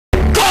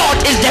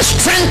is the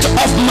strength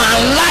of my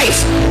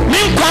life.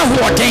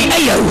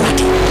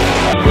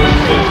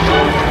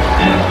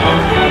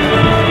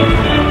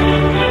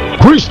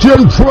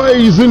 Christian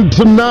Praise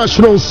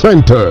International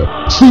Center,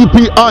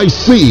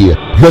 CPIC,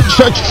 the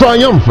Church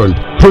Triumphant,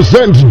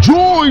 presents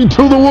joy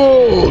to the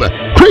world.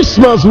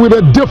 Christmas with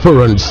a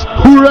difference.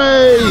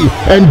 Hooray!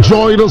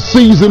 Enjoy the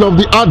season of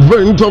the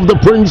advent of the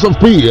Prince of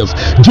Peace,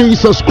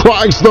 Jesus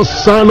Christ, the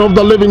Son of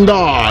the living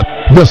God,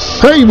 the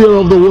Savior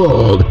of the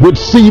world, with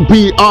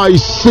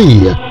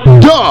CPIC,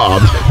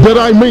 dubbed that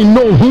I may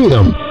know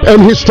Him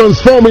and His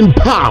transforming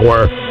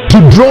power to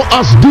draw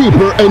us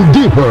deeper and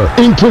deeper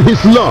into His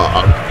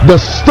love, the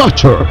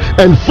stature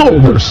and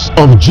fullness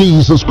of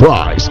Jesus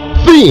Christ.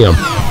 Theme: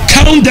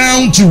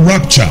 Countdown to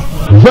Rapture.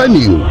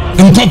 Venue: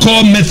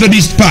 Nkoko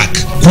Methodist Park,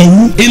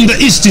 Kowu, in the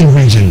Eastern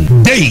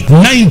Region. Date: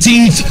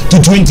 19th to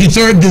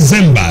 23rd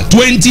December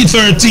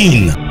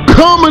 2013.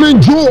 Come and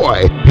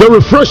enjoy the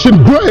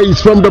refreshing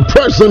grace from the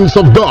presence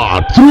of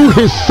God through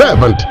His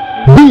servant,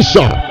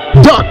 Bishop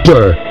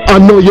Dr.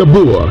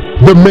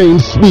 Anoyabua, the main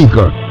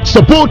speaker,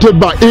 supported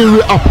by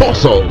area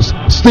apostles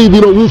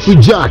Stephen Owusu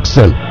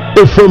Jackson,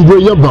 Ephraim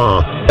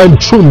Breyaba, and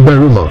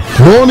Chumberima.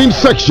 Morning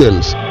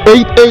sections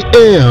 8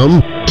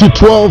 a.m. to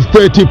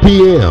 12:30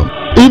 p.m.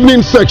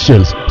 Evening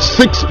sections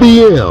 6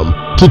 p.m.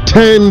 to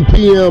 10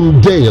 p.m.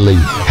 daily.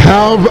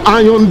 Have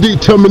iron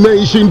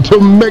determination to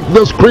make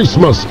this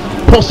Christmas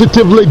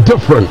positively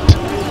different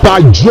by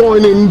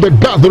joining the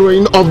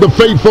gathering of the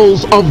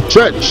faithfuls of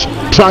Church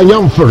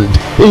Triumphant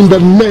in the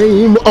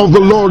name of the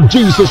Lord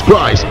Jesus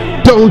Christ.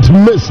 Don't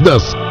miss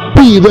this.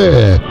 Be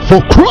there,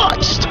 for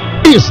Christ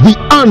is the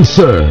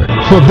answer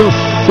for this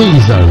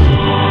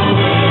season.